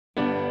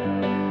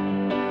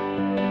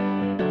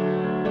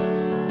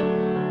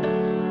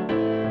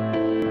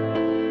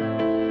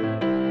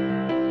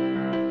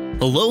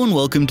Hello and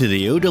welcome to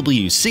the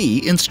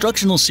OWC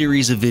instructional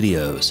series of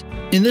videos.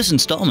 In this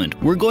installment,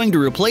 we're going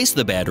to replace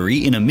the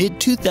battery in a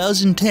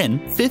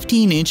mid-2010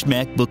 15-inch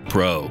MacBook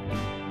Pro.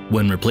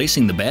 When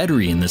replacing the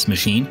battery in this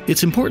machine,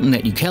 it's important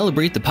that you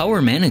calibrate the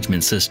power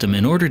management system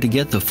in order to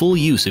get the full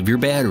use of your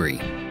battery.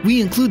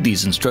 We include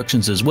these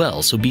instructions as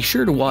well, so be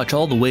sure to watch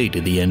all the way to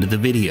the end of the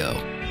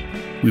video.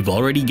 We've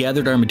already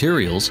gathered our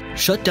materials,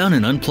 shut down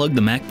and unplugged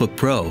the MacBook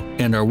Pro,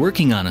 and are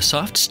working on a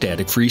soft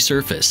static-free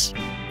surface.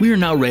 We are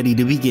now ready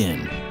to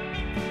begin.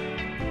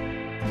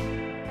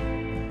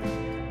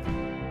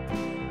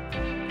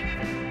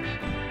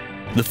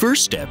 The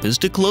first step is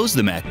to close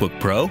the MacBook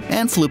Pro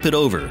and flip it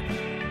over.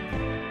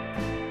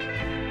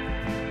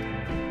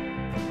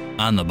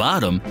 On the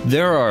bottom,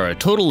 there are a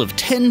total of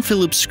 10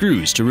 Phillips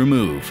screws to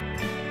remove.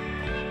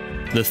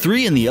 The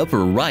 3 in the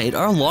upper right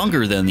are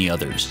longer than the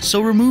others, so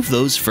remove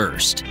those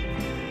first.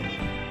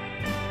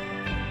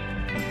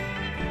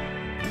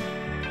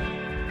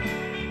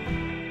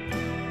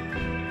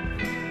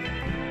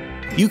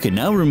 You can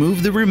now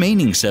remove the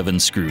remaining 7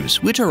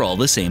 screws, which are all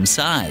the same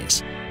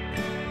size.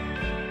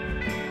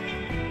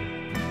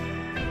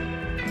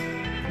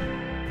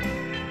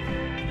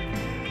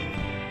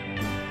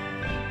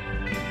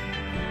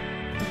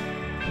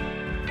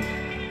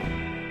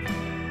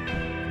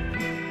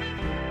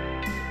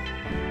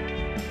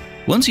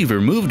 Once you've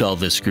removed all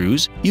the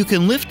screws, you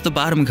can lift the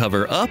bottom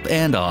cover up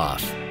and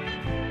off.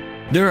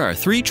 There are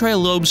 3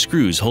 tri-lobe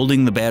screws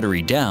holding the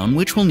battery down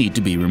which will need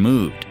to be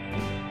removed.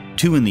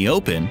 2 in the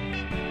open,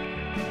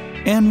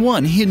 and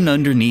 1 hidden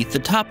underneath the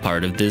top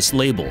part of this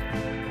label.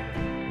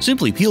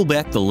 Simply peel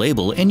back the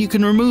label and you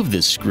can remove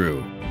this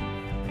screw,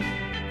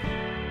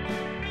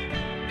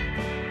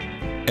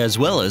 as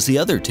well as the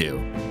other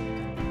 2.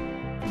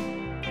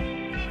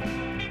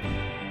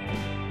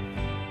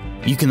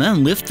 You can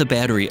then lift the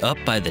battery up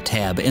by the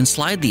tab and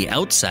slide the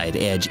outside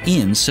edge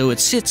in so it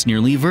sits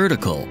nearly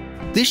vertical.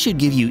 This should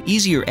give you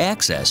easier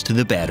access to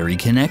the battery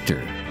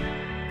connector.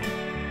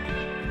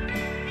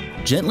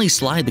 Gently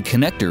slide the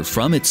connector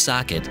from its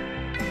socket,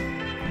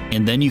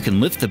 and then you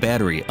can lift the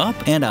battery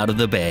up and out of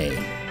the bay.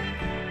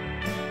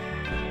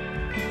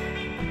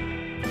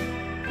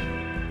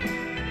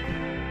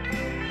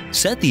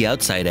 Set the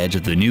outside edge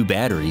of the new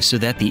battery so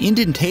that the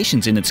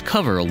indentations in its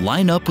cover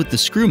line up with the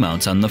screw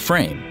mounts on the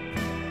frame.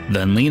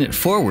 Then lean it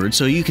forward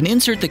so you can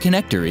insert the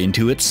connector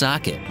into its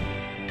socket.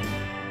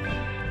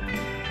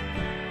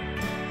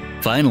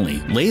 Finally,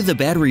 lay the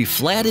battery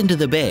flat into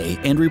the bay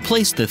and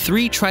replace the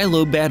 3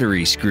 tri-lobe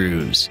battery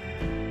screws.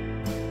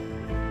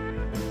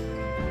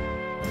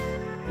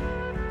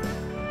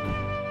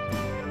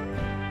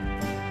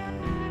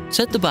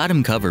 Set the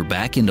bottom cover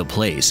back into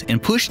place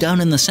and push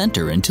down in the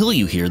center until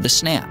you hear the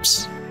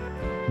snaps.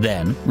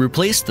 Then,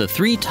 replace the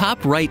 3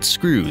 top right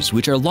screws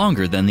which are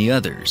longer than the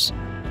others.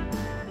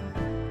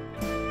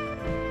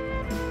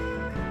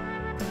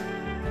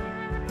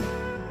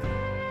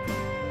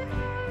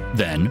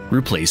 Then,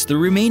 replace the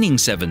remaining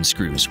 7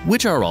 screws,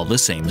 which are all the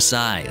same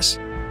size.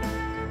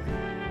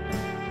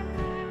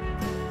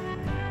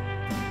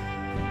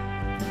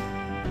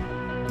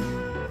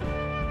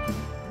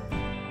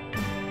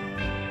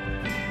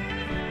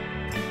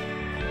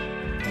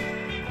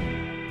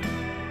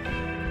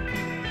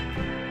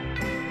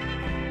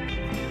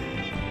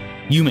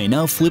 You may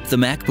now flip the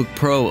MacBook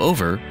Pro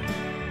over,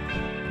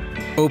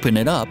 open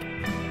it up,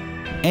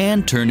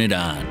 and turn it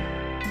on.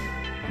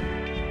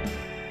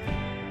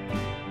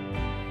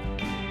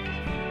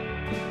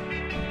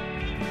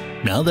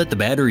 Now that the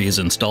battery is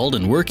installed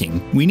and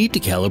working, we need to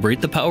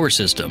calibrate the power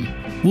system.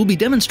 We'll be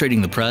demonstrating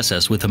the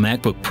process with the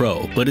MacBook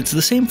Pro, but it's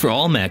the same for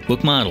all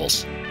MacBook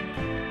models.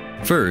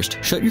 First,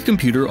 shut your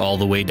computer all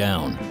the way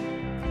down.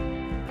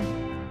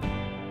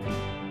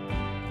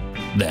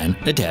 Then,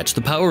 attach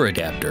the power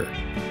adapter.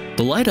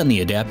 The light on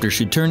the adapter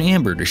should turn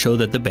amber to show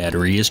that the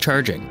battery is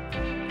charging.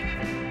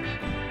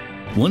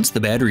 Once the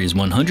battery is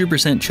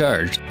 100%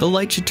 charged, the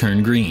light should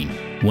turn green.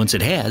 Once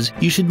it has,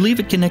 you should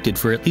leave it connected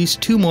for at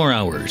least 2 more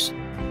hours.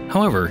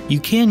 However, you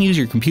can use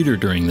your computer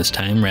during this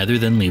time rather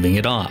than leaving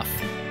it off.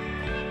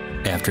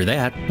 After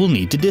that, we'll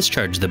need to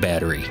discharge the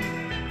battery.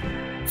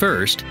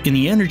 First, in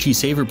the Energy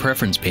Saver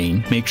Preference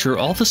pane, make sure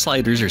all the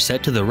sliders are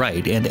set to the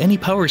right and any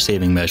power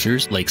saving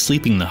measures, like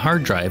sleeping the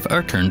hard drive,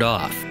 are turned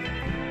off.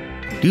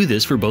 Do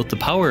this for both the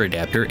power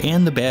adapter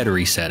and the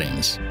battery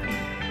settings.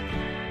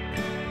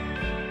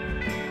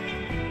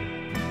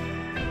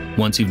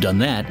 Once you've done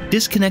that,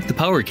 disconnect the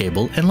power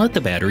cable and let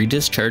the battery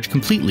discharge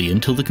completely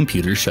until the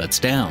computer shuts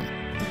down.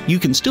 You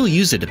can still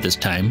use it at this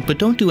time, but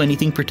don't do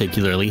anything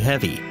particularly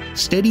heavy.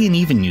 Steady and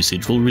even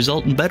usage will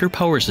result in better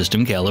power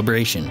system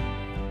calibration.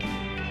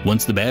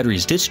 Once the battery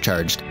is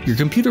discharged, your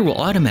computer will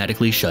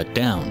automatically shut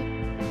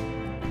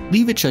down.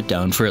 Leave it shut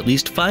down for at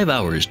least 5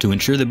 hours to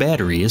ensure the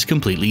battery is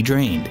completely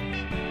drained.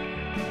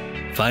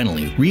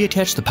 Finally,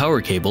 reattach the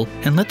power cable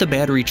and let the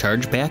battery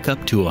charge back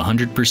up to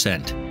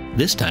 100%.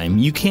 This time,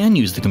 you can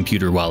use the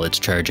computer while it's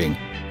charging.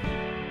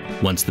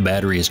 Once the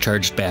battery is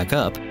charged back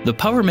up, the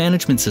power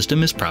management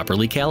system is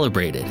properly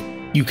calibrated.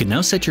 You can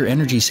now set your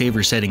energy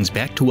saver settings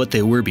back to what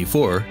they were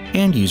before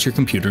and use your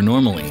computer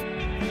normally.